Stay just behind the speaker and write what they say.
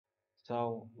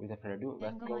So without further ado,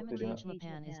 let's go to the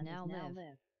Panglimakegelapan is now live.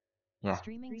 yeah.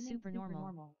 Streaming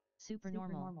Supernormal.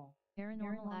 Supernormal.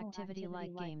 Paranormal activity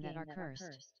like game that are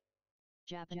cursed.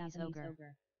 Japanese ogre.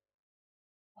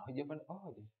 Oh, Japan.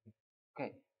 Oh,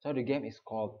 okay. So the game is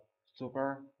called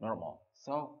Super Normal.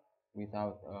 So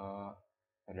without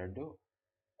further ado,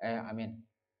 I mean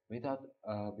without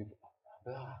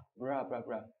blah.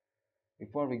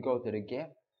 Before we go to the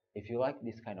game, if you like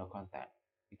this kind of content,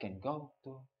 you can go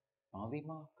to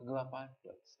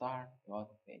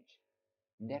Panglimakegelapan.star.page.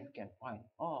 There you can find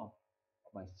all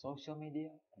of my social media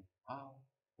and how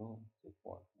to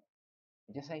support me.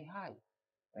 Just say hi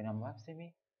when I'm live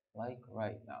streaming, like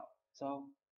right now. So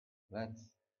let's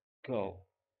go.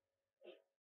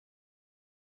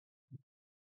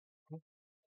 Okay,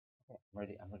 I'm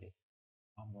ready. I'm ready.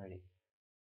 I'm ready.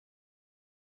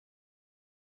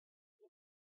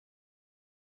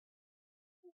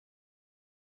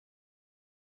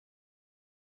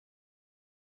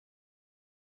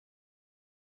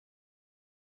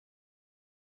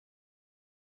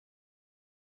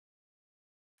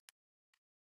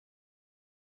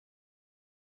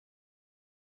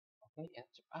 Okay,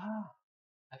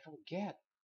 I forget.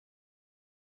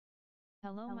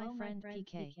 Hello my friend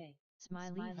PK.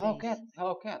 Smiley Hello, face. cat.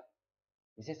 Hello, cat.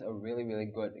 This is a really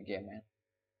good game, man.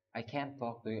 I can't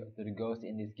talk to the ghost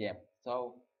in this game,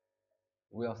 so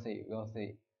we'll see. We'll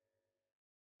see.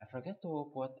 I forget to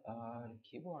put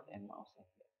keyboard and mouse in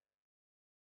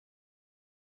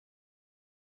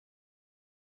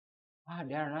here.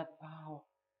 They're not. Oh,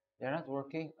 they're not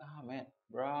working. Ah, man,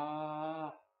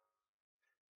 bruh.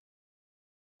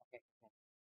 Okay, let's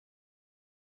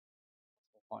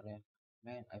move on then.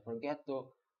 Man, I forget to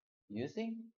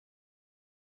using.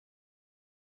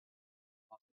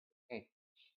 Okay,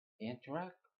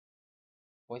 interact.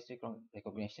 Voice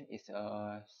recognition is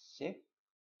a shift.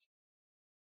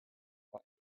 What?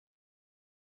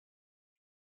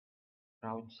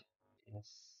 Crouch is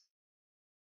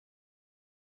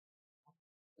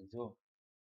zoom.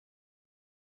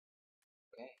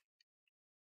 Okay.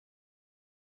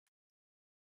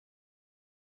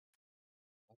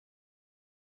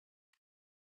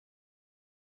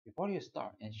 Before you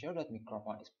start, ensure that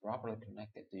microphone is properly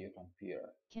connected to your computer.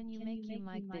 Can you make your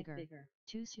mic bigger?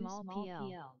 Too small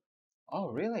PL. Oh,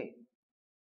 really?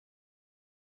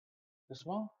 Too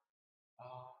small?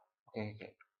 Uh, okay.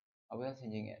 I will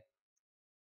changing it.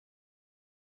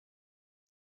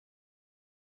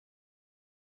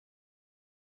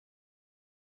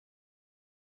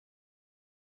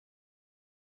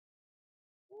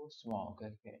 Too small.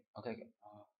 Okay.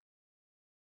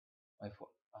 My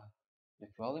the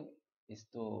volume is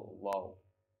too low.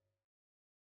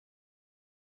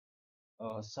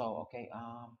 Okay.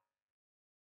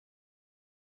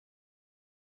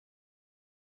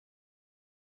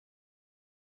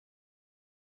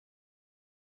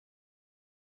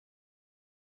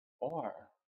 Or,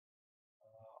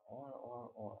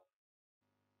 or.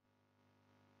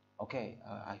 Okay.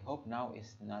 I hope now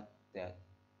it's not that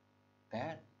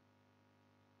bad.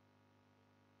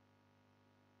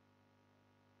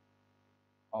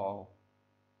 Oh,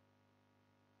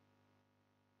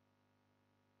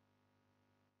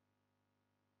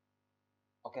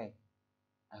 okay.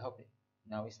 I hope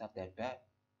now it's not that bad.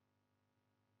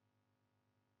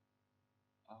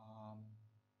 Um,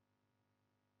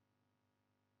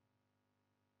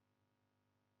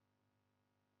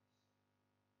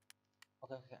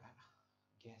 okay.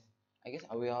 Guess. I guess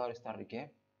I will restart the game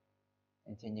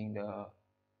and changing the.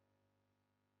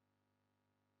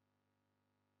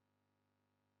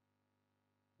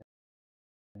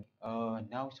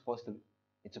 Now it's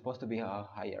supposed to be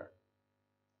higher.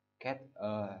 Cat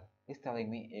is telling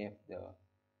me if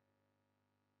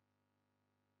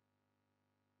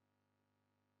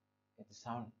it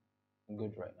sound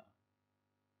good right now.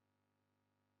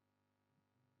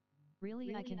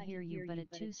 Really I can hear you but it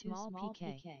too small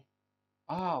PK.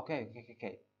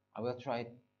 Okay. I will try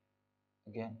it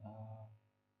again.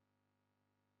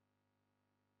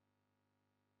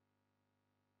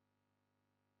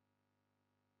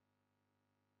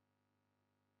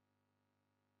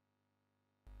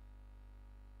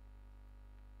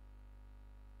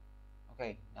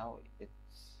 Okay, now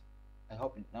it's. I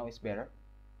hope now it's better.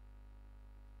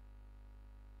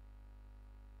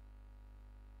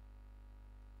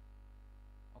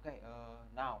 Okay.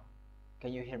 Now,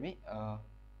 can you hear me?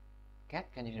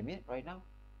 Cat, can you hear me right now?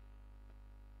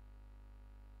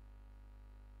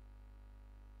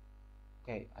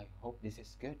 Okay. I hope this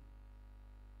is good.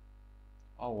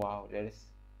 Oh wow, there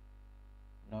is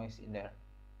noise in there.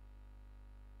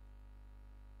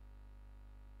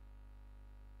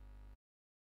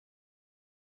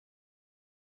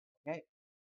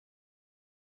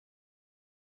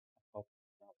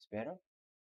 better?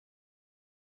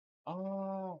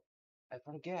 Oh, I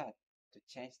forget to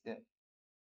change the.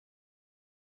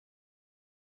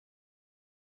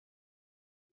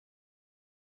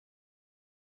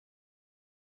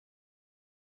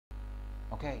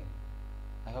 Okay,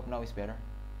 I hope now it's better.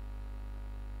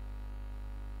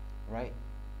 Right?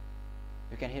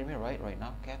 You can hear me right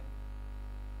now, Kat?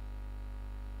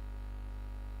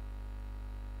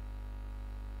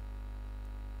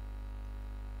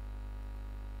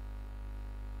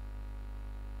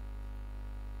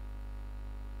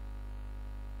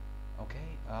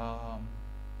 Okay,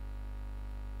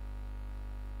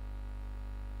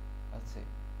 let's see.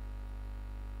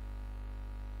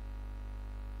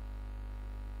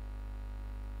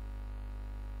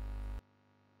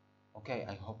 Okay,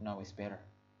 I hope now it's better.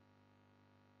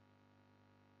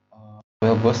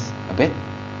 Will boost a bit.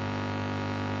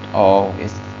 Oh,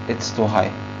 it's too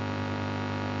high.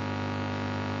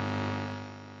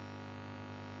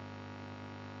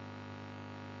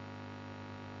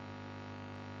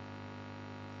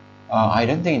 I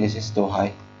don't think this is too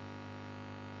high.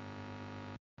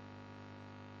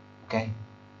 Okay.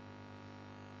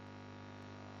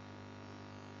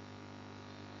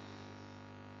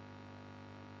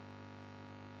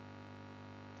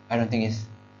 I don't think it's.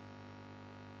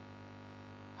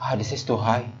 This is too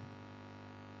high.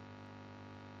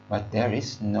 But there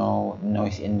is no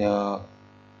noise in the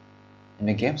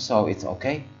game, so it's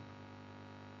okay.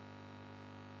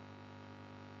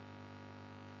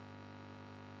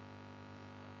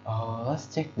 Let's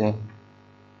check the.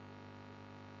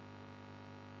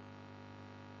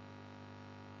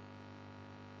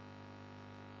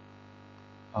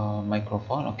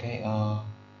 Microphone. Okay.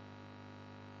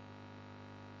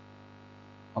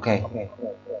 Okay.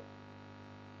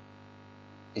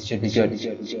 It should be good.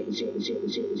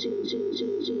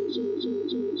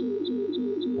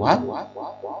 What?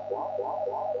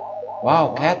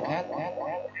 Wow, cat.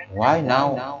 Why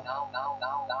now?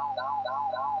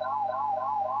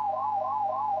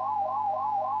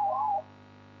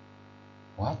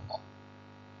 What?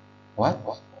 What?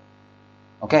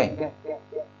 Okay.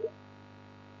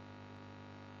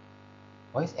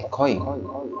 Why is echoing?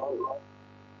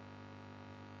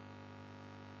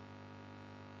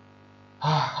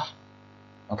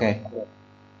 Okay.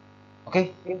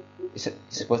 Okay. It's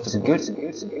supposed to be good.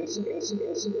 Good.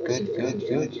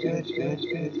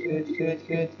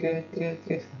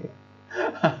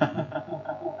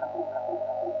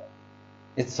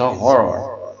 It's so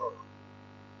horror.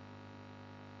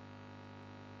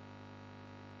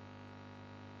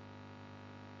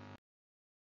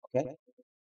 Okay.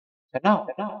 So now,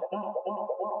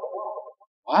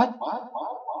 what?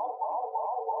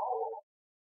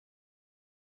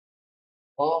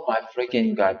 Oh my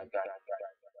freaking god.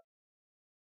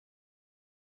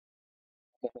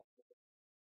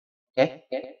 Okay.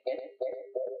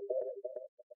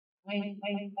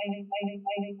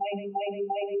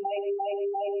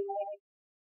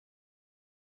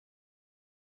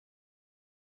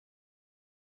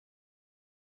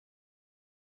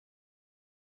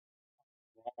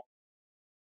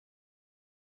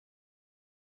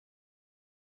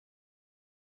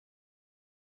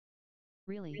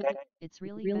 Really? It's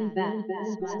really bad.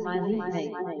 Smiley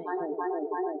face.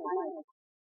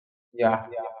 Yeah.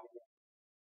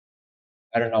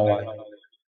 I don't know why.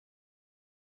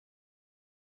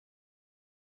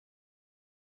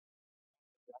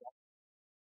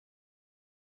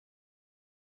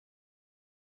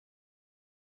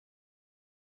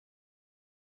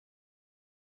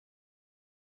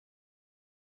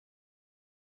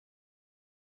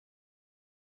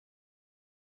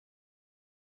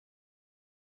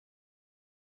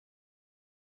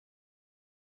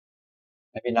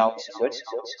 Maybe now it's good.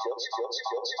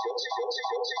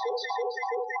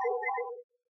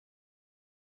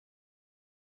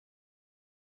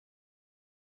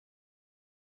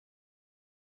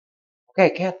 Okay,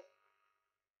 cat.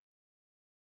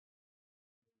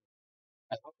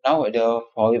 I hope now the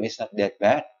volume is not that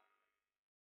bad.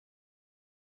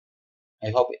 I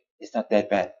hope it's not that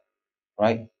bad,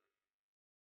 right?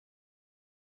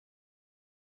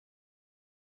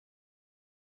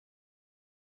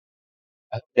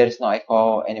 I hope there is no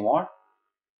echo anymore.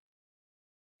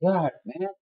 God, man.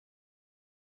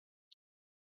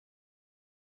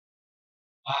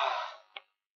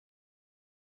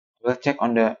 We'll check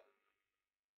on the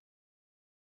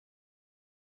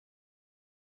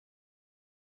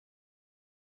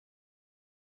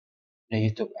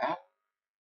YouTube app.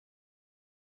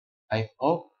 I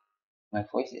hope my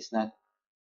voice is not.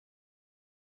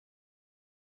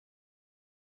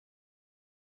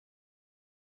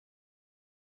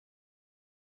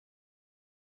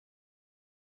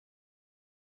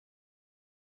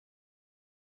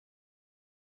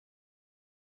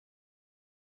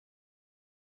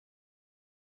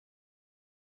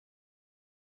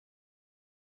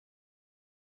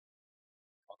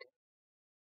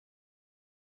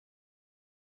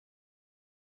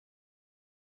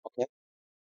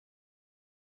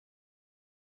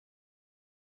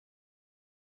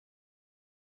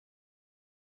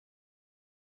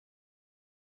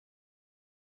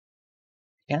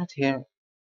 cannot hear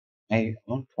my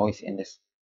own voice in this.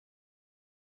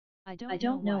 I I don't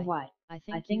know don't know why. why.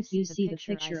 I think you see the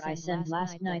picture I sent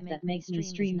last night that makes me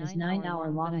stream is 9 hour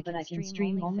long but I can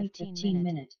stream only 15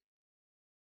 minutes.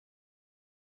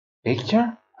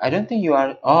 Picture? I don't think you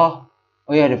are. Oh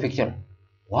yeah, the picture.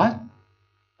 What?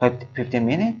 15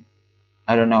 minutes?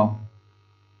 I don't know.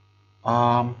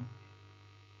 Um,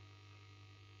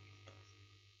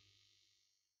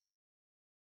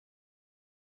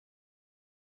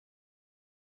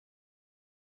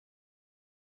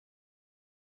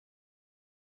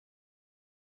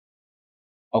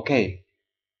 okay.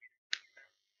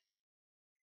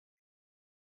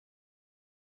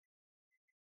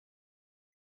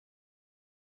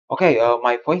 Okay,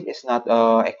 my voice is not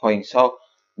echoing, so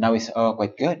now it's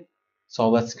quite good. So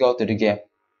let's go to the game.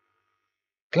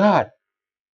 God.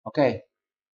 Okay.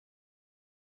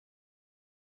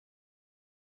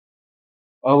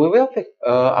 We will fix.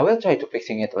 I will try to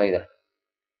fixing it later.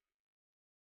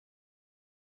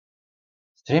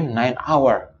 Stream 9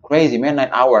 hour. Crazy man, 9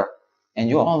 hour. And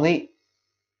you only.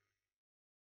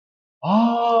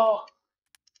 Oh,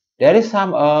 there is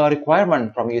some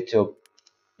requirement from YouTube.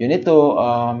 You need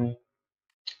to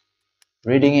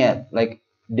reading it. Like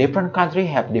different country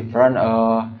have different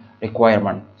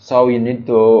requirement. So you need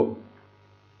to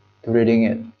reading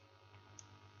it.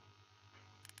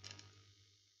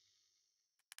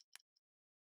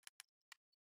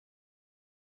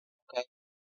 Okay,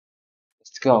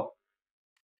 let's go.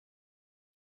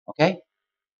 Okay.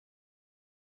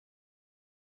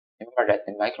 Remember that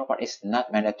the microphone is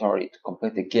not mandatory to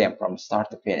complete the game from start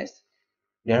to finish.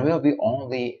 There will be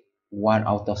only one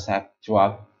autosave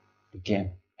throughout the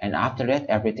game, and after that,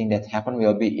 everything that happened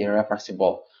will be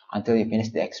irreversible until you finish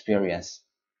the experience.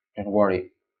 Don't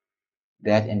worry,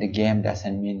 that in the game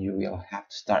doesn't mean you will have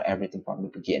to start everything from the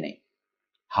beginning.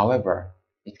 However,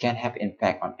 it can have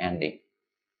impact on ending.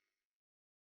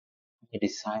 You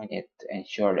design it to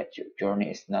ensure that your journey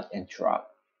is not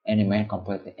interrupted and remain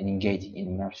completely engaging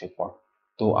in immersive for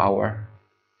 2 hours.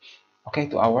 Okay,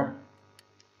 2 hours.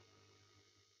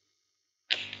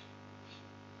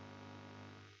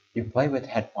 You play with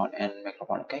headphone and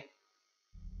microphone, okay?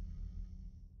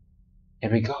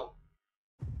 Here we go.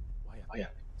 Wyatt, Oh yeah,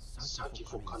 thank you thank you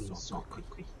for for coming coming so so quickly.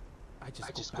 quickly. I just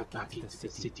I got just got back back into the into the city,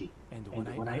 city, and and when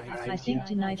I when I arrived I arrived think here,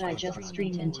 tonight I I just just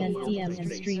stream in streamed 10 10 PM PM and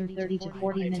and stream streamed 30 to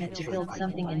 40 minutes to build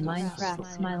something in Minecraft,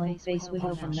 smiling face with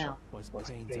open mouth. was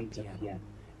was playing the playing the piano, piano,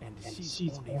 and and she's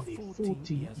she's only only 14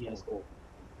 14 years years old. old.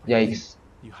 Please, Yikes.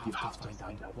 you You have to have to find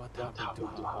out find out what what happened to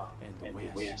happened to her her and and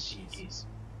where where she she is. is.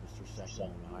 Mr. Mr.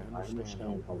 Second, I Second, I understand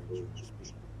how understand how worried you worried must you be.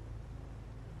 must be.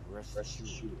 Rest Rest assured,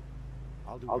 assured,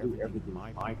 I'll do I'll do everything in everything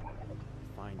my in my power power to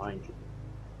to find find you you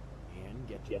and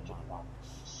get and to the get to the bottom of bottom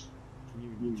of this. this. Can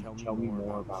you Can you tell me tell me more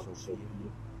more about about Sophia,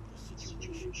 Sophia, the the situation?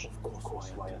 situation? Of Of course,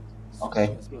 course, Wyatt. Wyatt. Okay.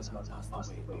 Sophia's mother passed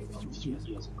away a few years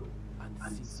ago, and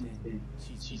And since since then, then,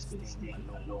 she's been she's been staying staying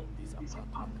alone alone in this in this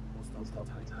apartment apartment most of most the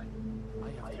of the time. time.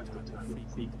 I have I to have to travel travel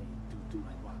frequently frequently due to due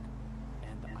my to my work, work,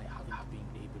 and and I I haven't been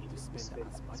haven't been able to able to spend spend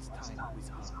as much as much time time with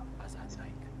with her her as I'd as I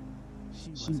like. like.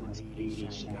 She She was a was a really really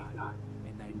shy shy girl, guy,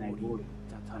 and I and I worry worry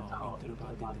that that her her introverted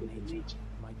introverted nature nature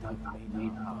might have might have made her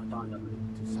made her vulnerable vulnerable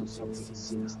to to something something sinister.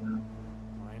 sinister.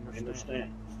 I I understand,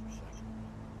 understand. Mr. Second.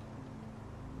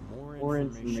 The more More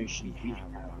information we information we have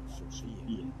have about about Sophia,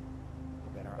 Sophia, the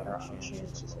better the our better our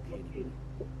chances of chances of locating locating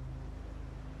her.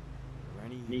 Are there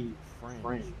any any friends,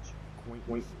 friends,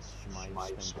 acquaintances acquaintances she she might have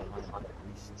might have spent spent time time with with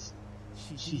recently? recently.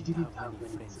 She She didn't have didn't have many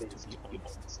many friends, to friends, be to be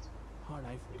honest. honest. Her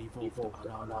life It revolved revolved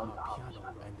around around her our piano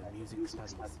piano and and music music studies.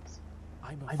 studies.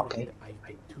 I'm I'm afraid afraid I've I've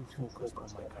been been too too focused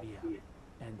on focused my on my career career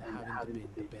and and haven't haven't been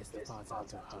the been the best best father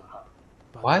to father to her. her.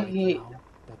 But Why right he? now,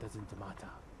 that doesn't matter.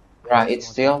 I Right. just It's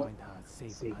want to still. find her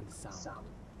safe Safe and and sound. sound.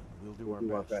 We'll do We'll our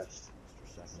do our best, best.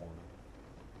 Mr. Second.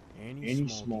 Any Any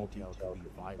small small detail could detail be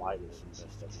could be vital in vital this in this investigation.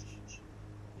 investigation.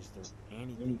 Is there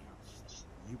anything Anything else else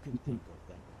you can you can think of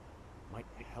that might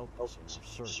help help us in us our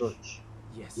in our search? search?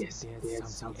 Yes, Yes, there's there's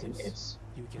something something else. else.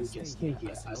 You can You can stay stay here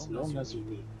here as as long as long you as you need,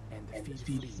 need, and and feel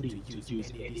feel free to free to use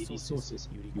use any any resources resources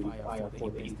you you require for require the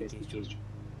for the investigation. investigation.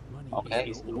 Money is Okay.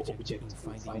 no Is no object in object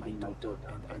in finding my finding my daughter daughter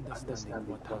and and understanding understanding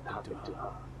what what happened to happened her. to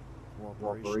her.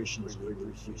 Cooperation is Cooperation is greatly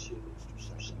greatly appreciated, appreciated, Mr.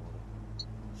 Mr. Second. Second.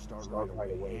 Start right Start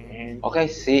right away away and and keep Okay. moving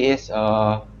She forward is without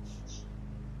violence.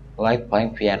 like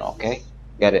playing piano. Okay.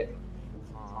 Get it. Remain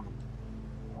calm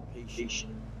and patient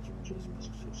patient during this during this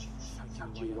process. process. Thank you,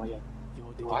 Thank you, Wyatt. Wyatt.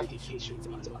 Your Your What? dedication dedication means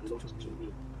means a a lot lot to me. to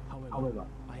me. However, However,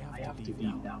 I have I to have to leave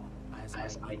leave now, now, as I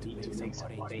as I need to need make to some make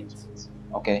some arrangements. arrangements.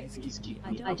 Okay. Please Please keep me keep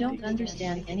me I don't updated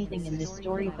understand on anything in this this story,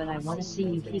 story, but but I I want want to to see see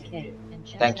you you PK. PK.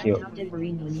 Thank And you. tap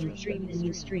different when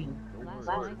you stream.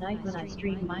 last night when I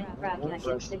streamed Minecraft I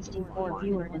hit 64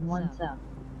 viewer and 1 sub.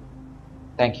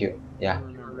 Thank you. Yeah.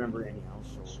 If you remember anything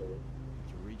else, so if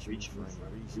you reach me for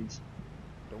any reason,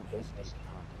 don't hesitate to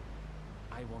contact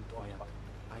me. I won't wait.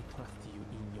 I trust you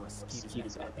in your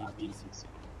skills and abilities.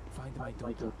 Find my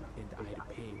daughter and I'll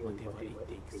pay whatever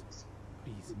it takes.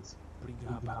 Please, bring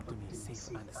her back to me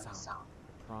safe and sound.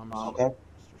 I promise Okay. you,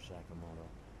 Mr. Sakamoto,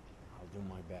 I'll do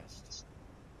my best.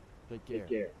 Take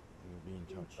care. We'll be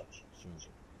in touch soon.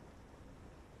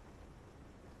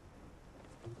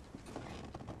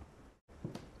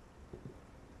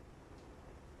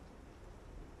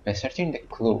 By searching the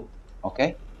clue.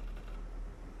 Okay.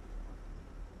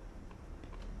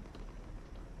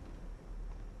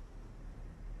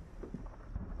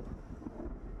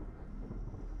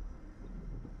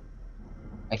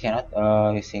 I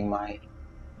cannot using my.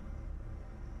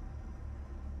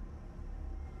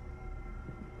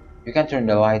 You can turn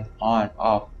the light on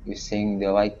off using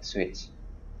the light switch.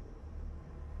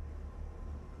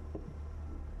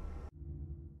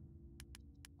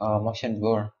 Motion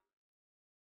blur.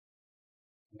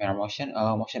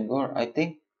 Motion blur. I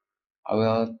think I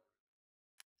will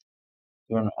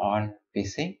turn on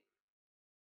PC.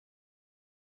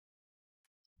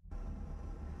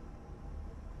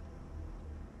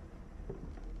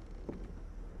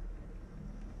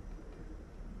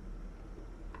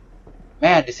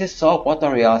 Man, this is so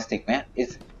photorealistic, man.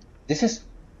 This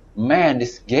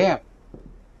game.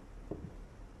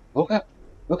 Look at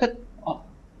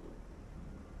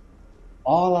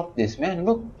all of this, man.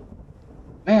 Look,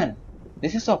 man,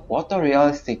 this is so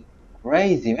photorealistic.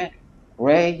 Crazy, man.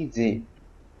 Crazy.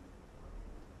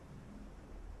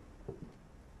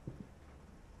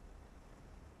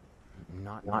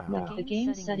 Not now. now. The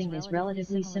game setting is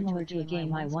relatively similar to a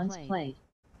game I once played.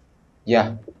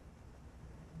 Yeah.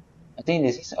 I think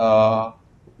this is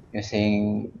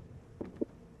using,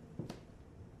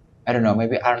 I don't know,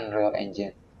 maybe Unreal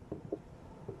Engine.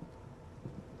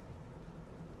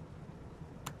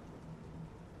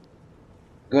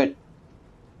 Good.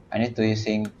 I need to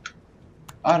using.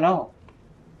 Oh no.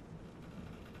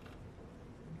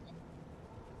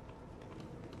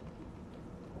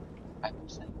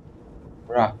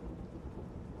 Bruh.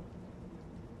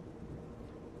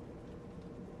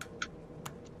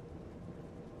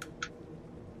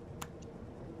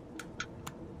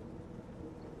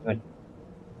 Good.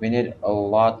 We need a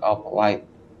lot of light.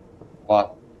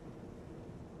 But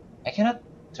I cannot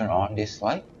turn on this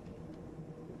light.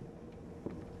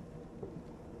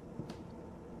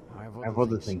 I have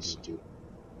other things to do.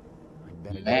 I'd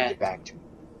better Man. get back to it.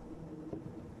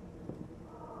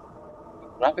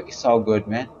 Graphic is so good,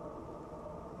 man.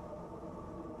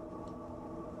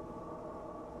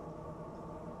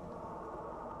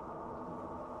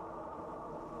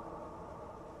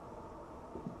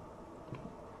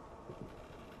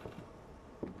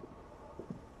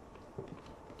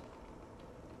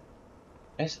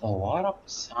 There's a lot of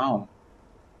sound.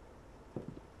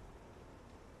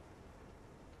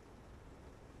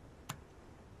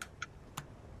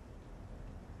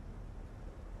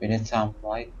 We need some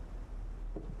light.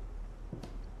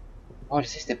 Oh,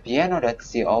 this is the piano that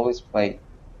she always play.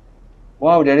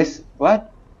 Wow, there is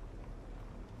what?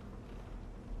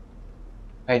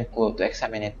 Find clue to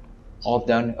examine it. Hold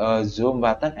down a zoom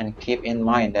button and keep in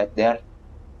mind that there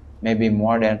may be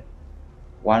more than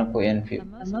one clue in view.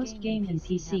 Most game and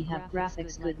PC have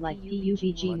graphics good like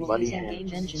PUBG will use game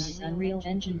engines Unreal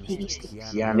Engine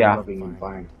PC. Piano-loving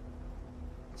environment.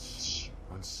 It's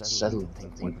unsettling to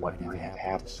think what might have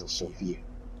happened to Sophia.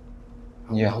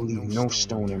 Yeah. I'll leave no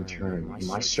stone unturned in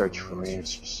my search for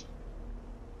answers.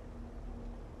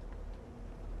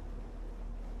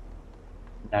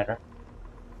 Another.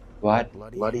 What?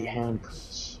 Bloody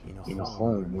handprints in a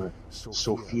home where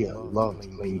Sophia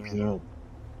loved playing piano.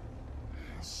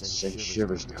 Sent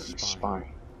shivers down my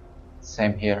spine.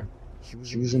 Same here.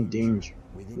 She was in danger.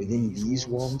 Within these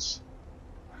walls?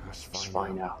 Let's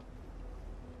find out.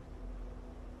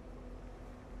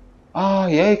 Oh,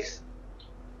 yikes.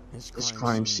 This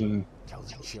crime scene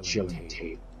tells a chilling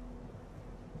tale.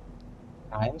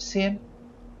 Crime scene?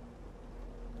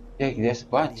 Yeah, there's a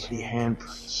bunch. The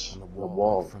handprints on the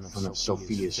wall in front of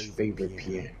Sophia's favorite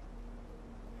piano.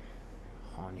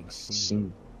 Haunting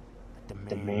scene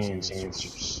demands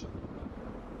answers.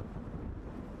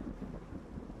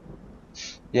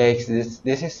 Yikes,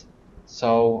 this is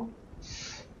so,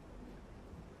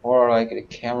 or like the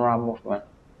camera movement.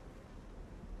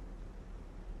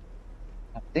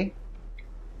 Nothing?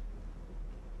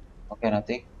 Okay,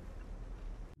 nothing.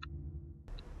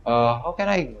 How can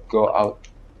I go out?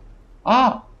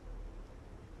 Ah!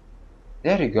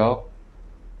 There you go.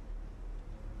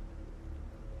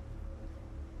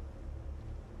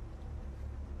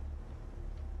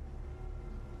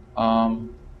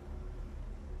 Um.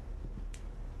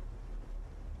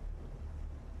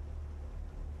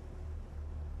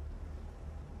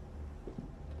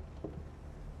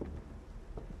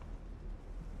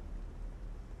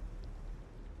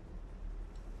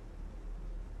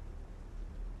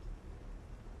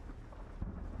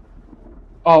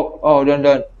 Oh,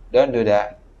 don't do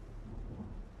that.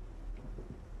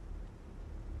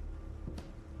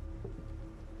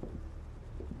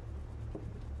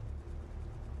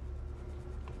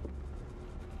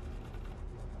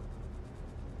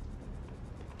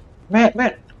 Man.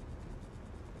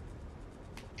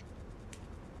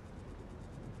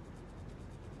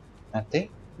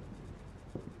 Nothing.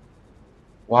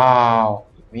 Wow,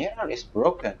 mirror is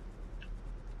broken.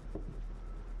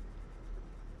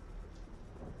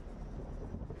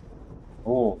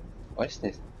 Oh, what is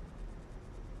this?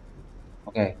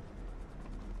 Okay.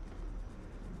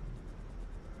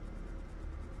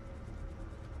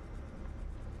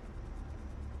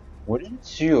 Wooden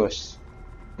shoes.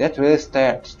 That's really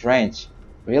strange.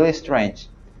 Really strange.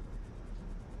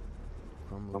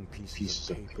 Crumbling pieces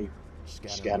of paper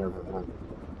scattered around.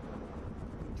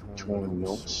 Torn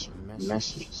notes,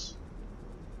 messages.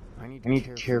 I need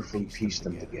to carefully piece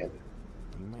them together.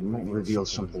 They might reveal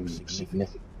something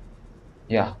significant.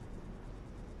 Yeah.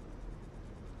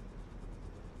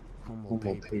 Crumbled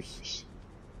papers,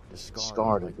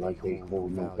 discarded like they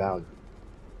hold no value.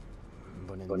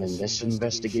 But in this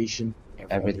investigation,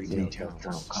 every detail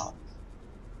counts.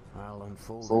 I'll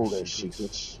unfold their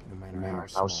secrets, no matter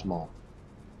how small.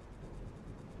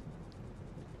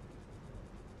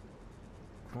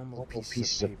 Crumbled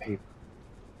pieces of paper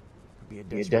be a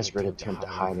desperate attempt to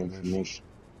hide information.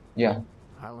 Yeah.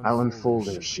 I'll unfold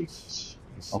their secrets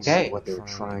and see Okay. what they're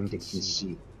trying to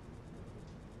conceal.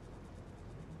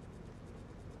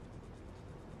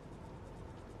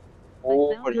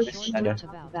 Oh, found this a is short another. note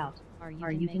about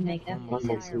Or you can make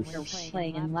FPS FPS play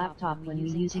in laptop when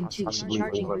you're using two Possibly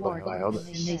charging overlooked port, by others.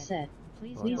 and they said,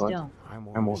 please But don't.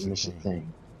 I won't miss a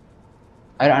thing.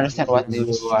 I don't understand what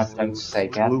you are trying to say,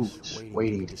 Kat. Clues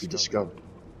waiting to be discovered.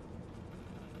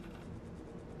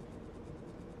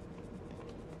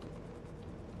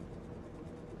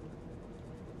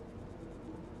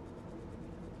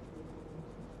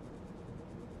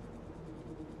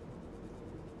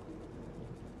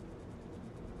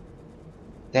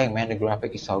 Dang man, the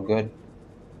graphic is so good.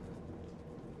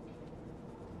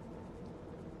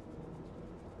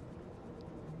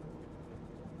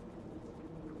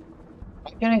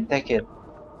 Why can't I take it?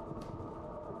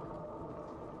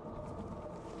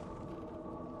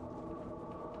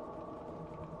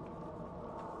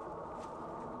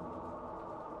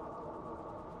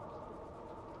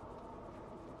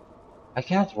 I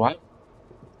cannot run.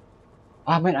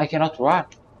 Ah man, I cannot run.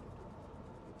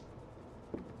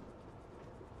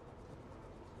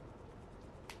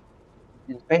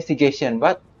 Investigation,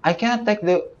 but I cannot take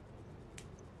the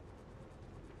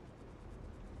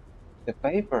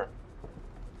paper.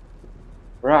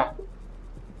 Bruh.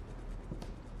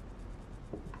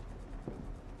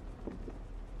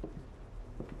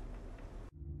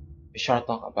 We shall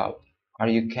talk about or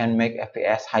you can make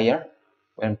FPS higher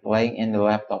when playing in the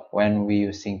laptop when we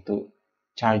using to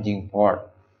charging port.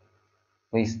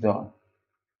 Please don't.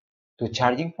 To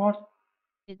charging port?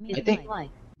 It I means think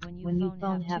Like, when when you you phone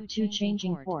phone have have two two changing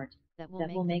changing port, port, that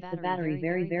will make the battery battery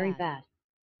very, very very bad. bad.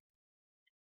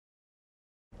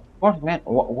 port man,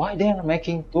 why they are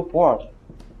making two port?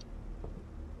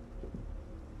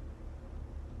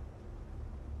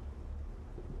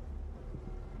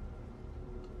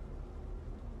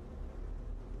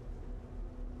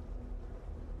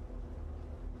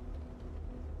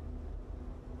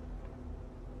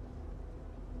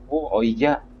 Oh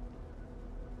yeah.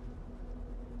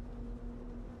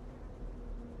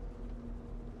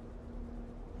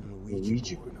 The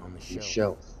Ouija board on the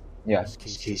shelf. Yeah. This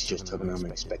case just took an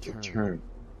unexpected turn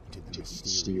into the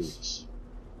mysterious.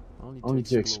 Only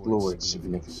to explore its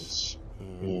significance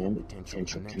and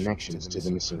potential connections to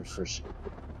the missing person.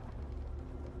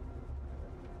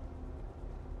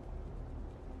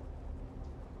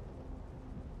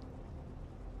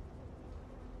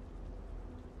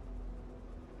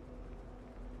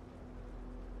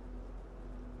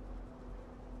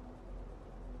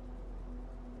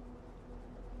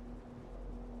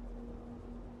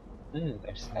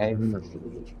 There's Remember the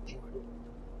Ouija board.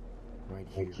 Right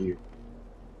here.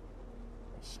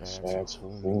 This adds a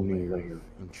whole new layer of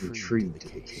intrigue to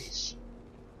the case.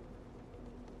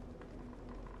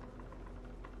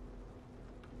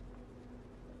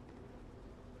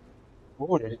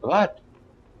 oh there's blood.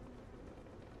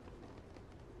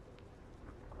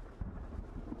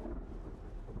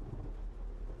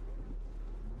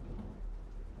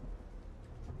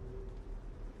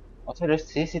 So there's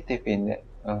CCTV in there.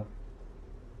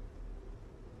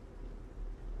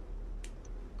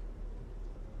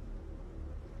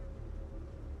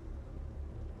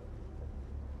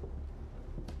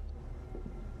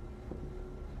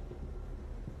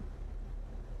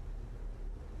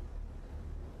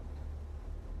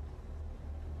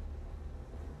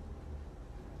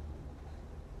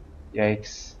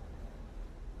 Yikes.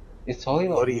 It's all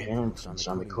Bloody handprints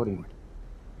on the cutting board.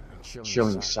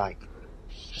 Chilling sight.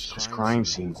 This crime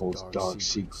scene holds dark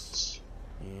secrets.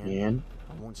 And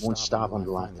I won't stop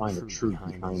until I find the truth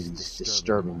behind these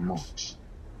disturbing marks.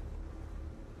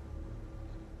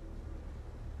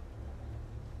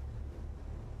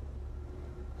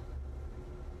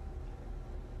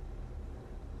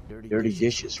 Dirty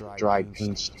dishes with dried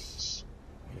paint stains.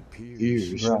 It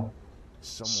appears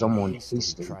someone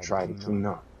hastily tried to clean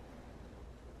up.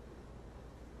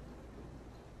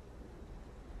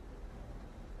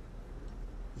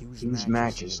 Use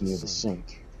matches near the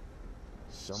sink.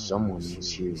 Someone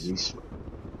was here recently.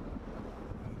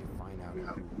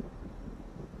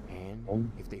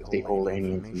 And if they hold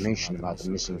any information about the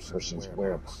missing person's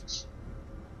whereabouts.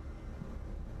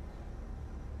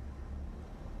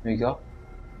 Here we go.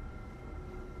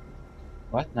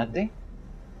 What? Nothing?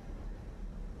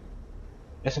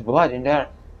 There's blood in there.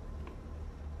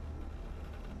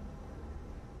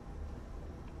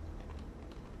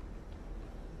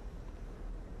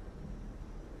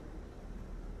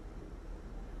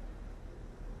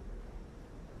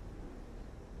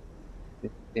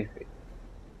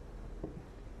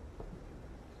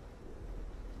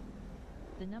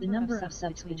 The number of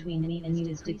subs between me and you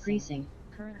is decreasing.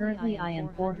 Currently I am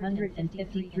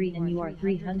 453 and you are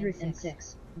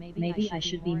 306. Maybe I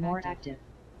should be more active.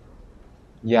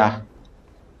 Yeah.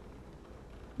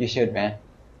 You should, man.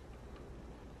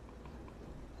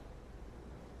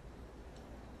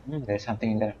 There's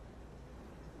something in there.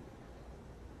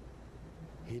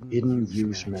 Hidden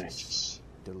use matches.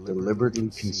 Deliberately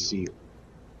concealed.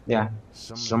 Yeah.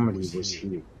 Somebody was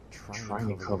here, trying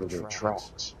to cover their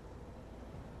tracks.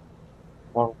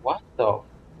 For what though?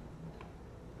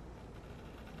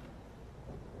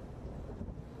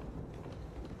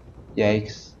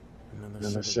 Yikes.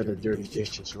 Another set of dirty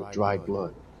dishes with dried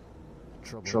blood.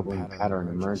 Troubling pattern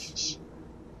emerges.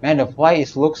 Man, the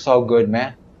flies look so good,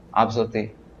 man.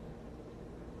 Absolutely.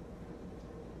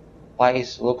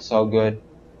 Flies look so good.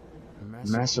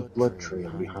 Massive blood trail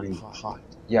behind the pot.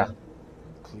 Yeah.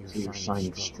 Clear sign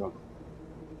of struggle.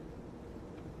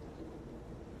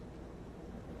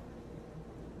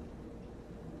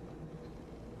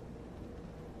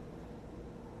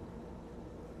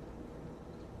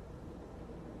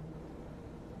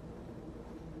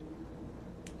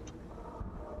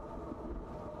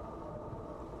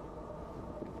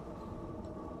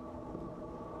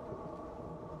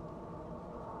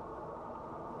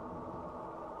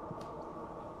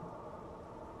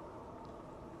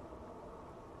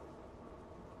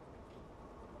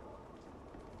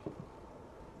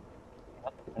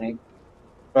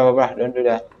 Bro, don't do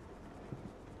that.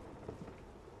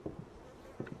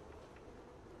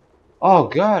 Oh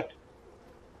god.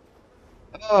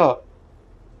 Oh.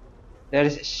 There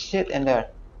is shit in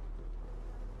there.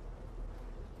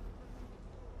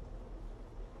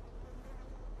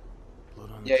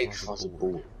 Yikes. Across the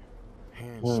board.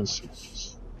 Hand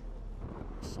smudges.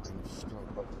 Something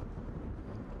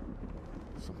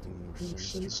more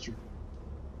sinister.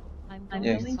 I'm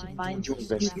Yes. going to find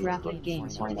some cute graphic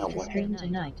games Find out to what stream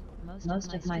tonight.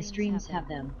 Most of my streams have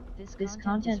them. This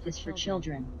content is for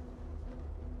children.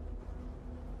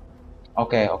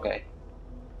 Okay, okay.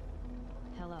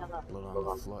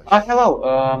 Hello.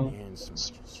 Hello.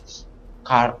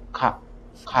 Karna?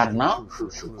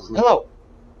 Hello.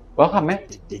 Welcome, man.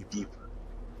 Dig deeper.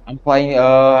 I'm playing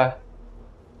a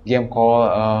game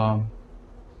called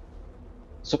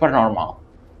Supernormal.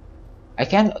 I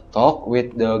can talk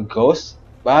with the ghost,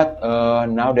 but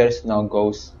now there's no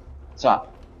ghost. So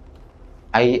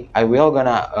I will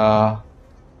gonna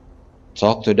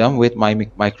talk to them with my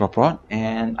microphone,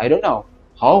 and I don't know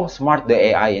how smart the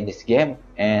AI in this game,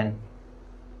 and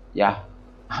yeah,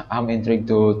 I'm intrigued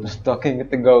to talking with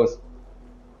the ghost.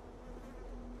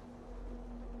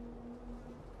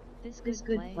 This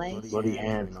good play. Bloody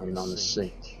handprint on the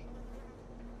sink.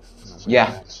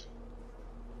 Yeah.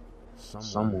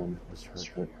 Someone was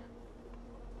hurt.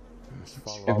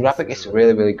 The graphic is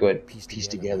really good. Piece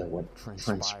together what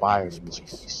transpired in this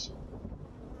place.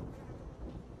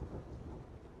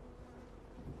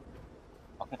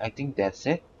 Okay, I think that's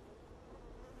it.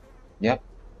 Yep.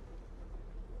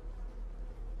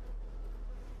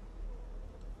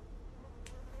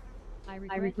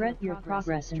 I regret your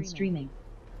progress in streaming.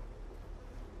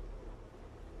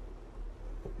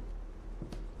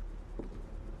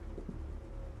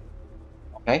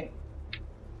 Okay.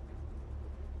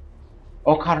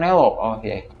 Oh, Carnelo. Oh,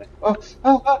 yeah. Oh,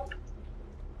 oh, oh.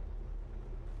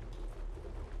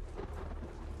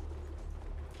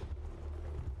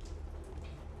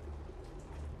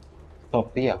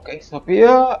 Sophia. Okay,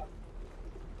 Sophia.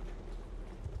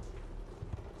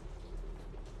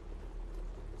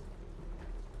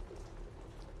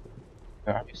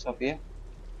 Where are you, Sophia?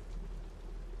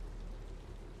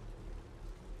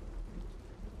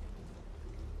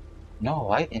 No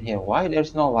light in here. Why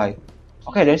there's no light?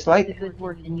 Okay, there's The light. good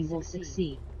work and you will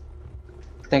succeed.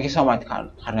 Thank you so much,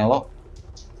 Carnelo.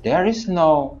 There is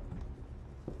no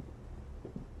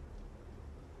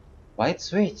light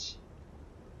switch.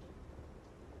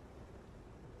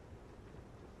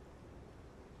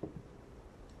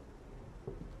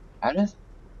 I don't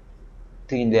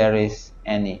think there is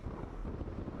any.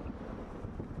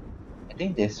 I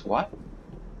think this one.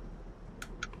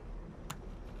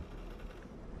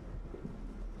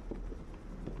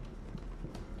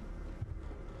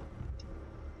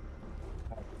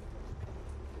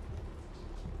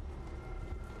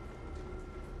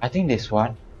 I think this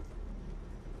one.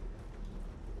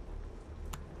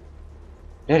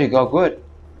 There you go, good.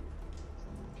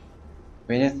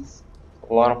 We need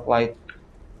a lot of light.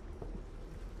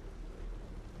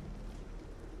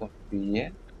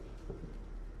 Sophia.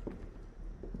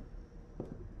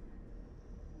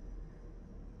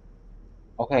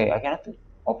 Okay, I cannot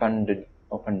open the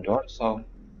open door, so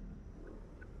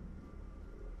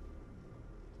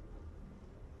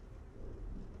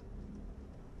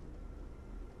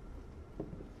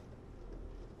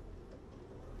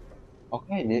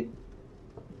okay, the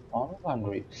oh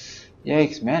laundry.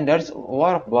 Yikes, man, there's a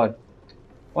lot of blood.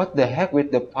 What the heck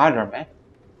with the father, man?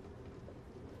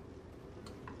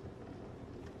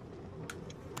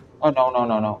 Oh no, no,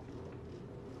 no, no.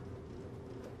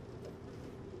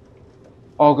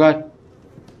 Oh god,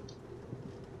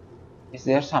 is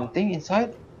there something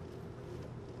inside?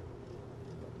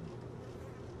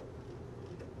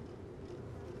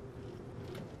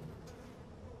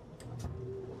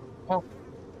 Oh,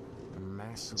 A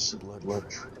massive blood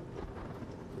trail.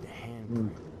 The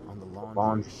handprint on the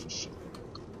laundry machine.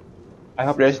 I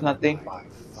hope there's Followed nothing. by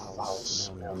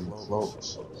foul-smelling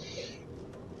clothes.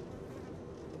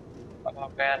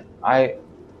 Oh man, I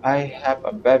have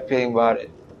a bad feeling about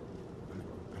it.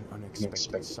 An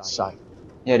unexpected sight.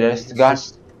 Yeah, there's the gun.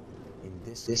 In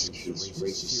this case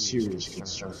raises serious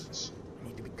concerns. I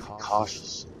need to be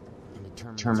cautious and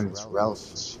determine its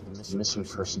relevance to the missing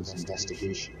persons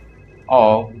investigation.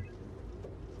 Oh,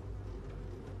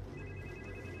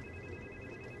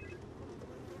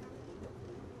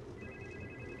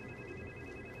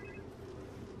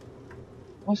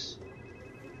 what's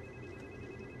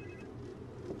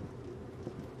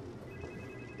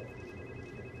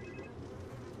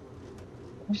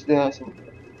the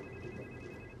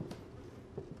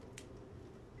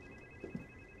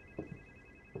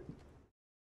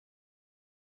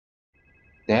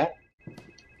there?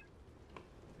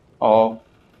 Oh,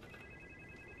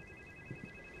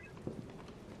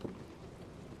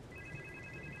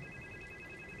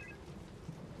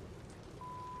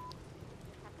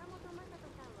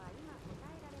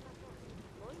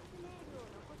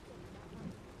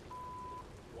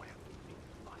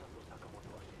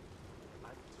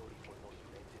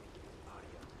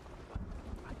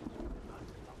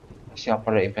 shop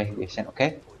for the investigation.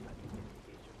 Okay.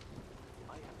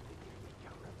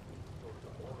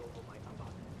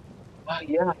 Ah,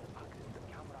 yeah.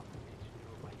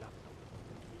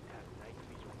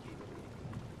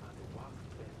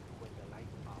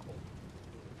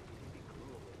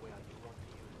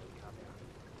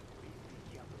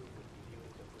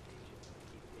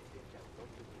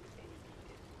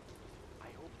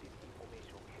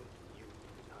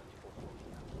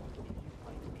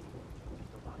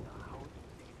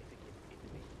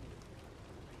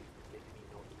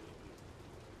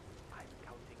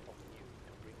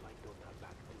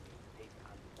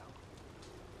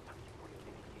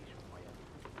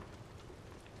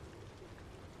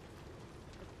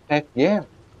 Heck yeah.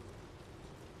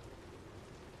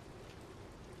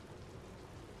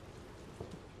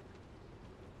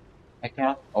 I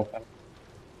cannot open.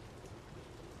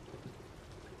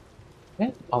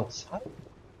 Yeah, outside.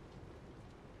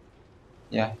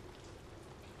 Yeah.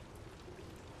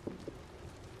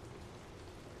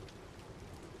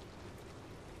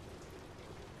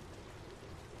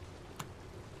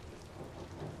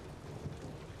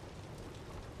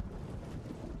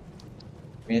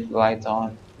 With lights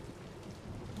on.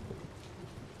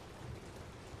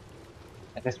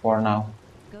 It is for now.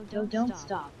 Go, Don't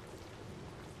stop.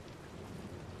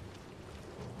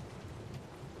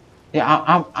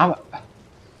 Yeah,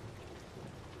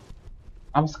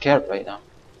 I'm scared right now.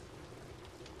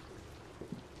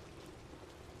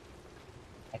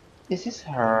 This is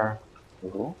her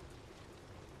room.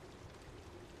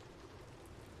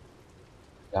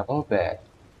 Double bed.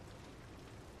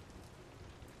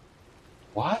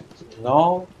 What?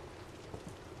 No.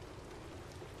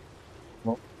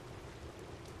 No.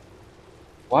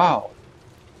 Wow.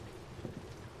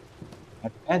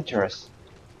 Adventurous.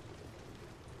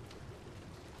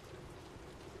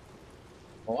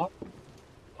 What?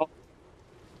 Oh,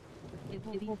 It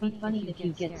will be funny if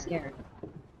you get scared.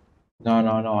 no,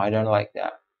 no, no. I don't like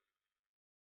that.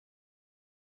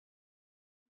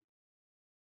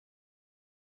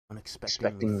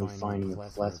 Unexpectedly finding a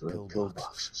plethora of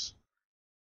pillboxes.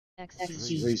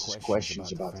 XC. Raises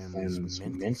questions about the family's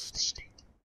mental state.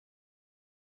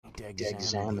 Need to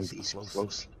examine these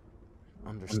closely.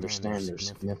 Understand their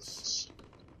significance.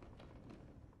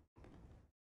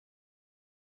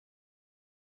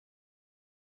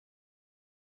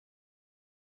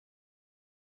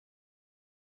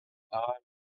 Uh,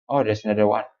 oh, there's another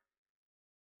one.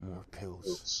 More pills.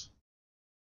 Pills.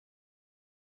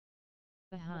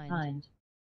 Behind.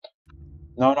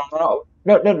 No, no, no,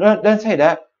 no, no, no, don't say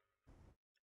that.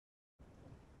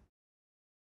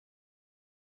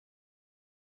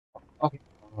 Okay.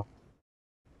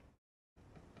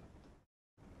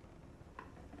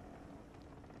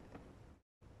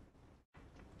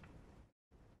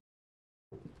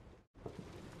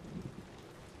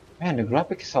 Man, the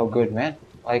graphic is so good, man.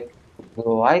 Like the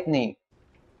lightning,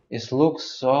 it looks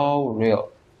so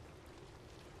real.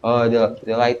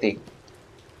 The lighting.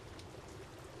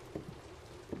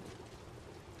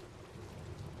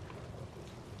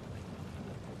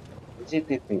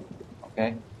 CCTV.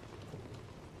 Okay.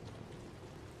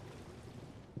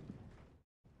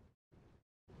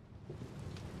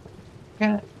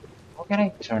 Can how can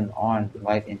I turn on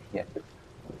light in here?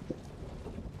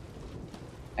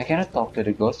 I cannot talk to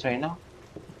the ghost right now.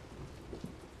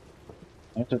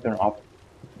 I need to turn off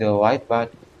the light,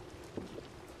 but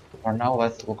for now,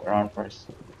 let's look around first.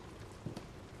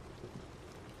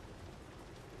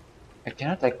 I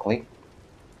cannot like click.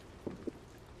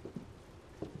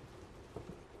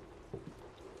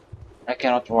 I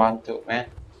cannot run too, man.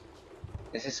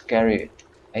 This is scary.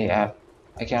 AF.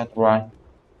 I cannot run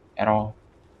at all.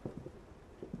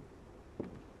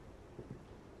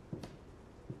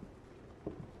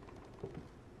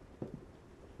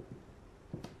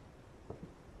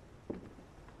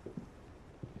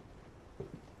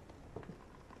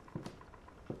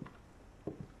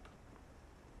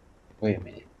 Wait a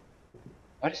minute.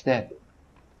 What is that?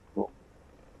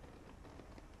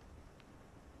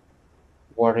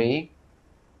 Worrying?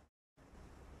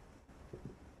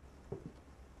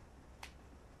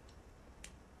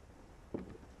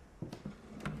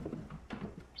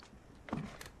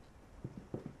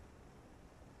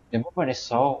 The movement is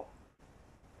so.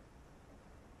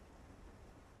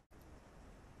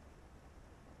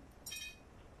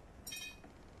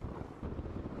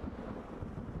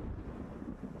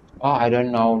 Oh, I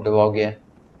don't know the login.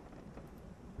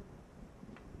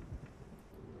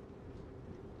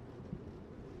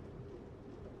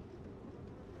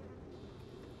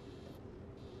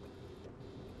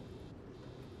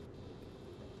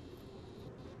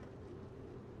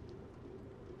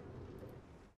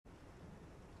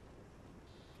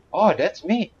 Oh, that's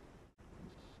me.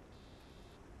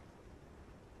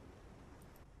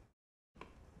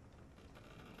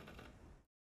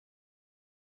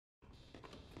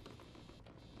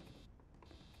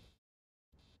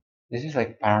 This is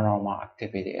like paranormal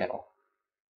activity at all.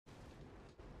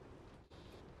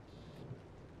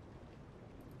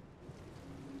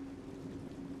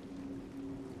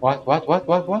 What?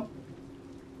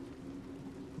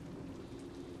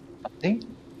 Nothing?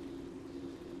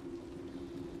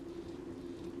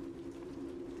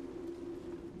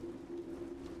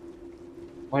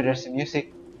 Why there's the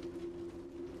music?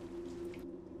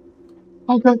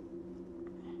 Oh god.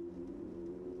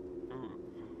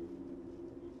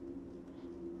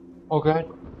 Oh god.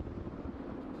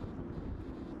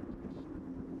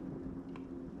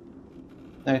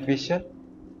 Night vision?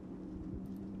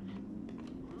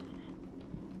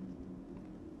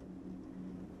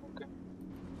 Okay.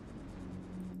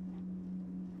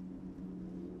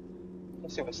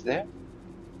 Let's see what's there.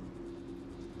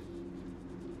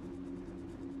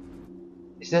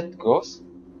 Is that ghost?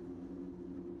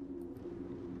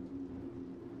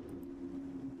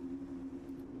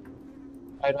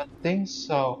 I don't think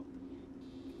so.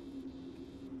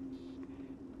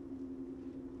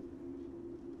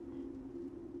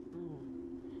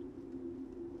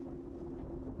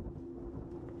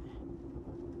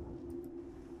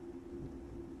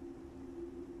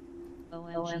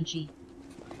 OMG.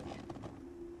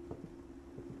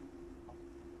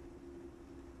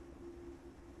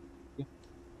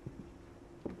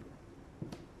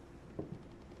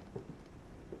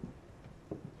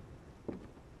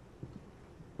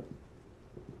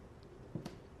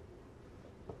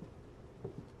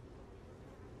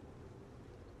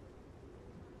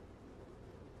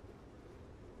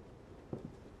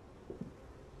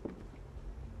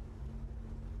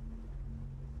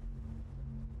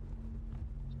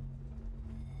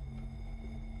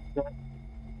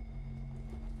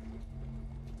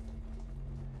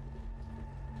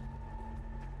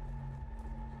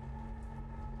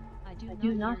 I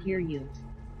do not hear you.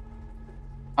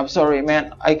 I'm sorry,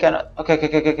 man. I cannot. Okay, okay,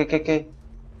 okay, okay, okay, okay.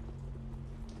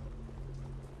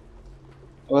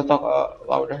 I will talk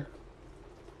louder.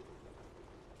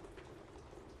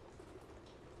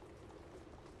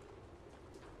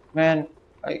 Man,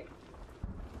 I.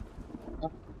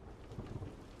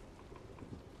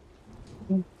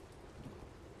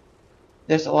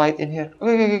 There's a light in here.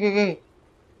 Okay, okay, okay, okay.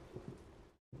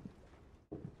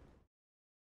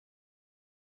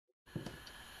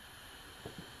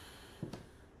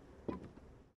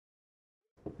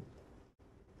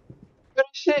 Where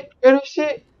is she? Where is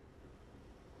she?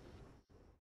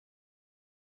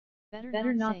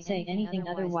 Better not say anything,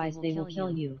 otherwise they will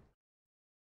kill you.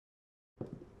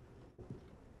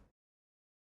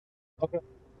 Okay.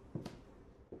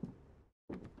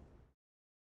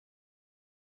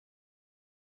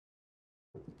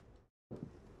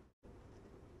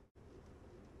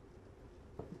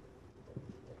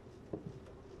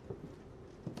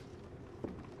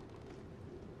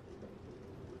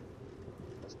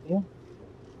 Yeah.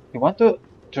 You want to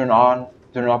turn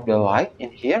off the light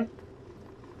in here?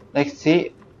 Like,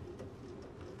 see,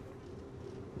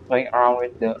 playing around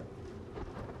with the.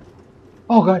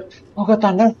 Oh god,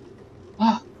 thunder!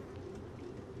 Ah,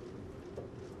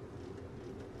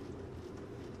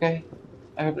 okay.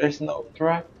 I hope there's no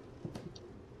trap.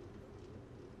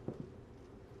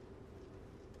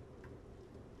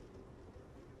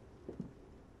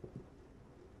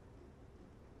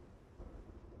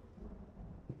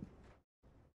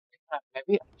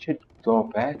 Maybe I should go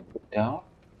back down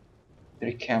to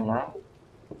the camera.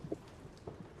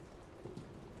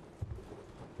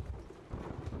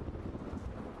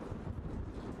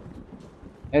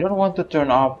 I don't want to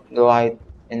turn off the light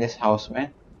in this house,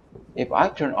 man. If I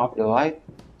turn off the light,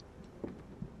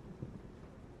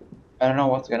 I don't know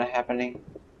what's gonna happening.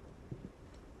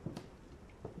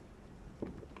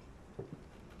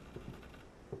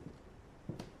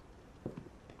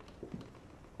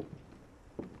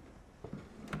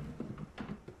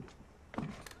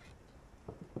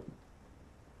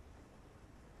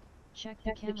 Check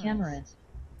Check the the cameras. cameras.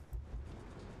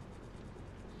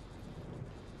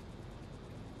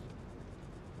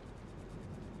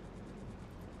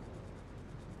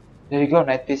 There you go,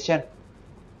 night vision.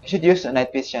 I should use a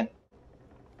night vision.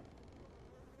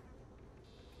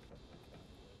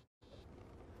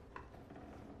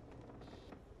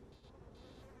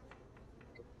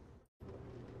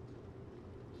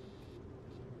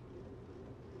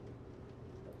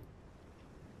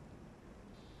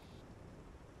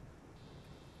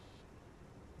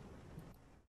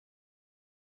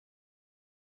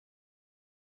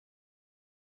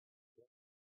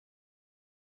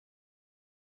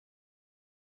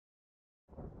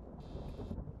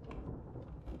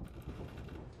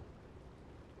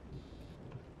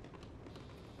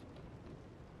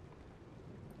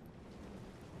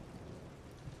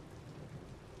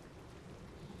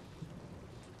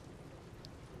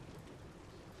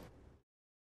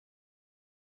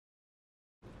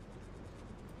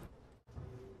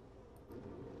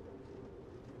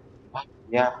 Ah,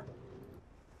 yeah,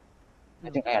 I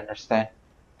think I understand.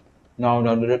 No,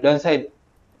 no, don't say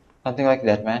something like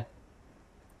that, man.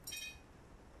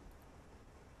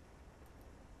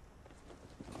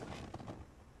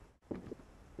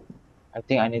 I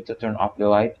think I need to turn off the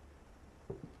light.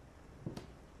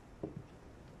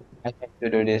 I hate to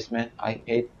do this, man. I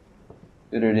hate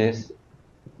to do this.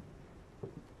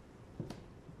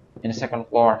 In the second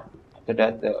floor. After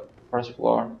that, the first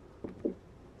floor.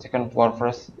 Second floor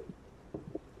first.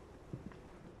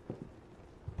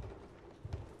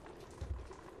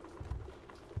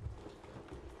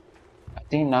 I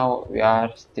think now we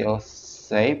are still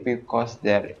safe because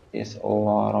there is a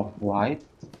lot of light.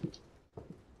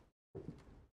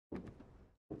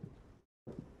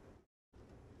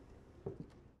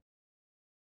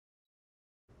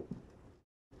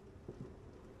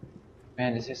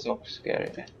 Man, this is so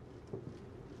scary, man.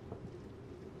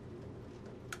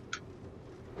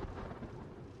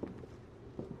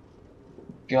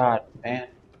 God, man.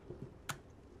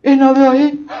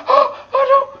 Innalillahi. Oh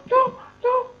no, no,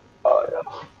 no. Oh no.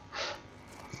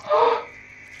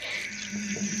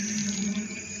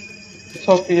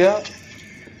 Sophia.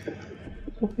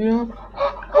 Sophia.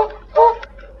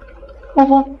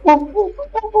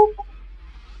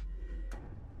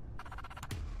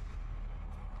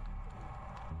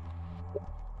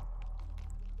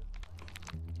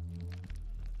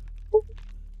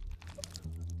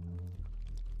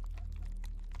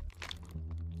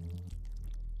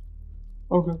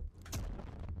 Okay.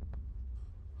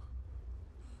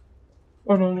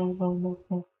 Oh no, no, no, no,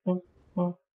 no, no,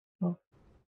 no, no.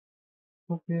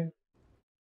 Sophia.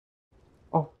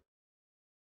 Oh,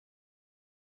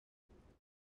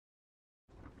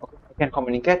 okay. I can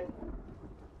communicate.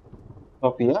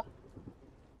 Sophia.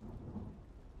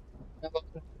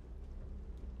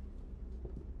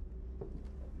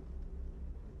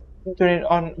 Turn it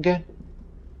on again.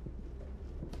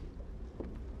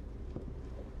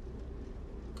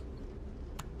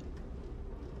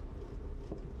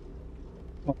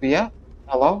 Sophia.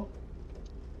 Hello.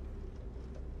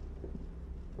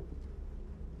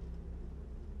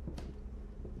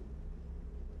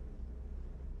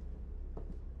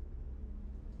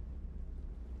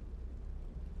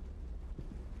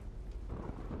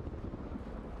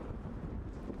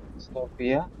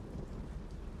 Sophia.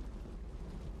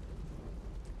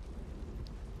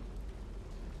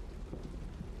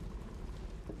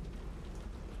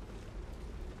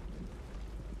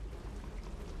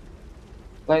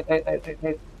 Wait.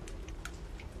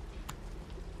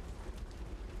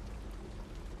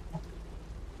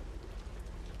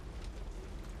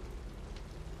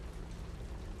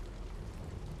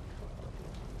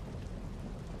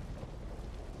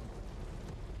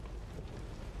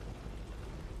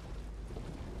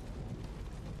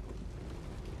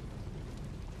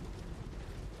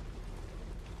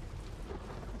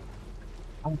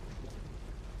 Oh,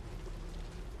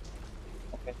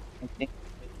 okay. I think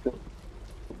I need to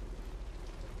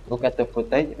look at the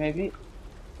footage, maybe.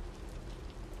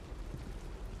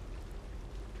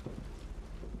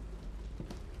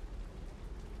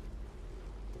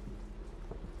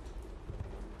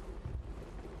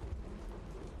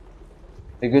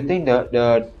 The good thing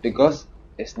the ghost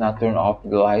is not turned off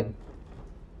the light.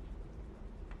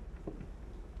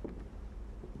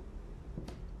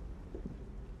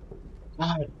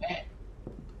 God, man.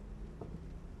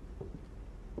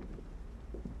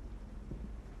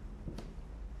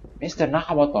 Mr.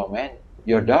 Nakamoto, man.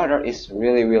 Your daughter is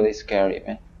really, really scary,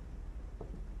 man.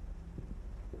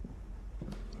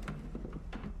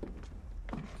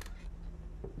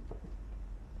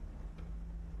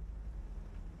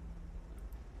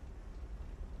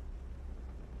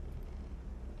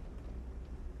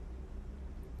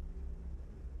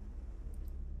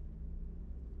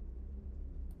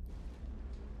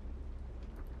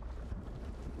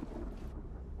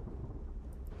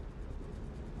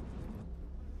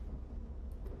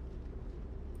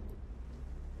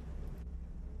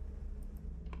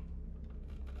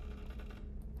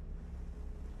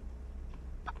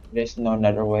 There's no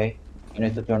another way. I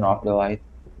need to turn off the light.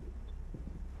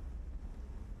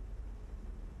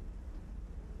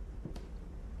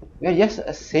 We're just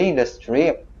seeing the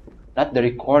strip, not the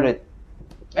recorded.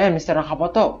 Man, Mr.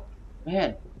 Nakamoto,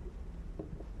 man,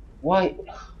 why?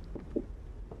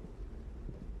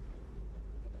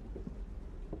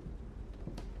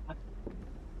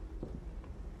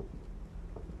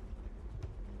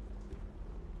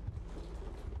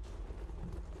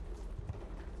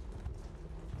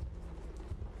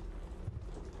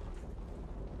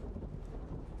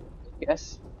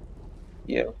 Yes,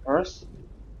 here first.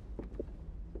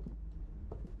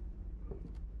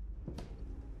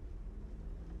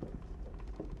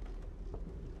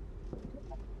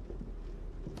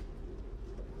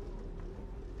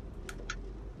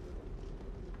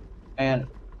 And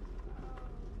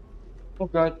oh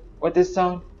God, what is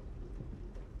sound?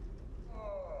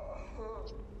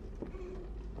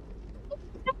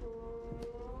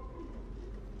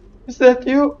 Is that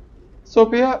you,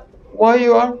 Sophia? Why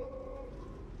you are?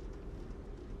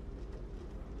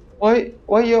 Why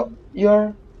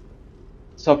you're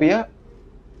Sophia?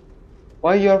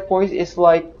 Why your voice is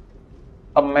like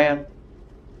a man?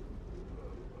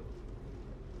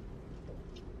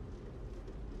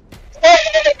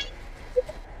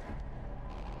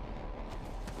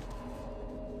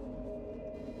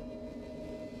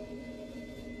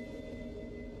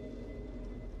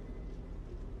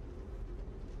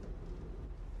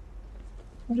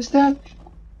 What is that?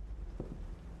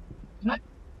 What?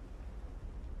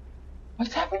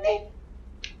 What's happening?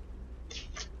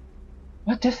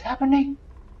 What is happening?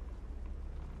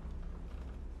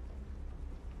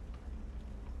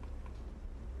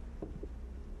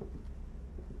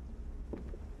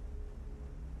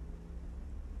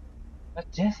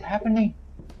 What's just happening?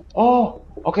 Oh,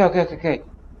 okay.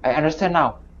 I understand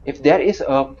now. If there is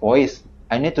a voice,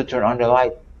 I need to turn on the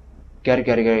light. Get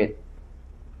it.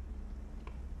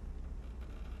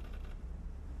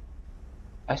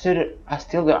 I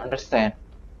still don't understand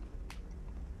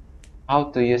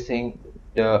how to using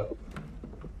the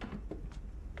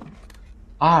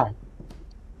R.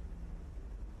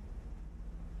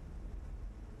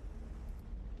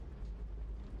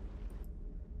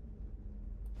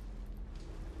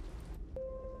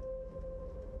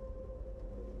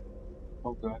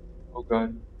 Oh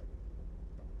god.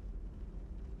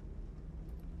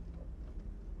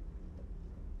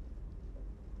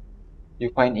 You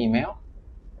find email?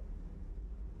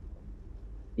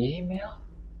 Email?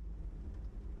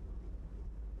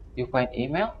 You find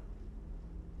email?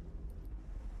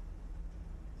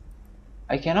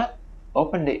 I cannot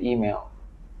open the email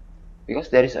because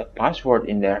there is a password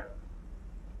in there.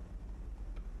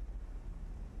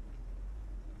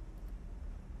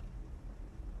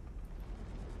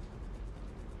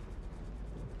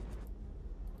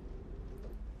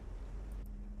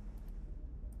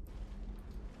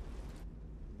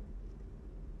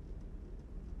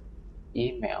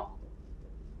 Email.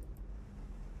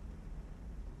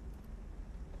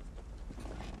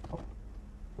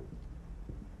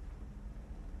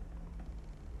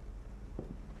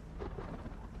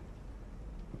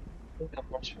 The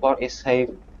first floor is safe.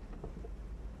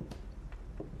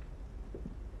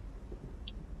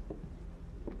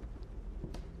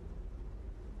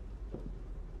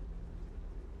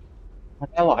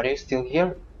 Carnelo, are you still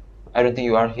here? I don't think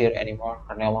you are here anymore,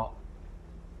 Carnelo.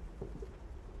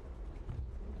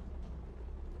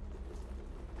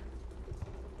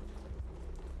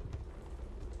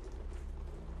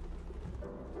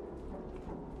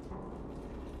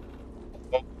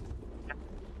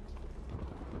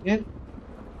 Yeah.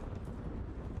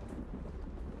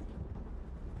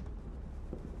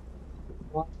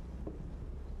 What?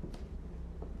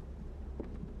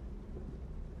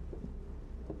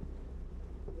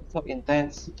 So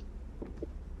intense.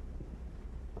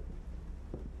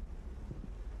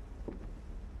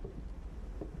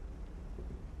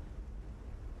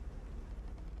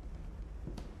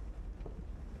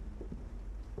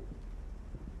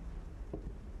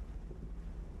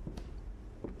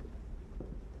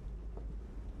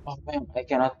 Oh man, I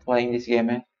cannot play this game,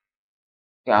 man.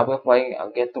 Yeah, I will play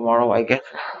again tomorrow, I guess.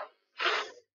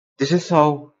 This is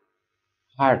so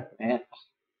hard, man.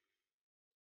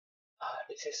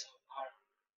 This is so hard.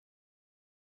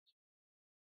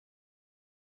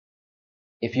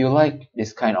 If you like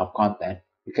this kind of content,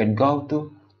 you can go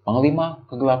to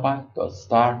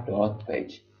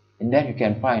panglimakegelapan.star.page, and then you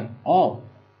can find all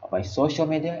of my social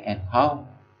media and how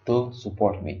to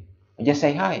support me. And just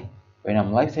say hi when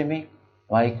I'm live streaming,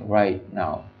 like right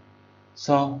now.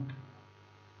 So,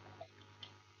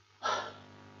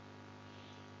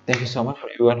 thank you so much for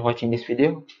everyone watching this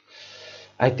video.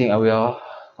 I think I will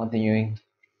continuing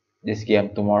this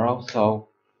game tomorrow. So,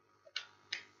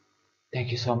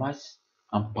 thank you so much.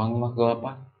 I'm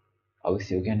Panglimakegelapan. I will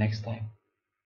see you again next time.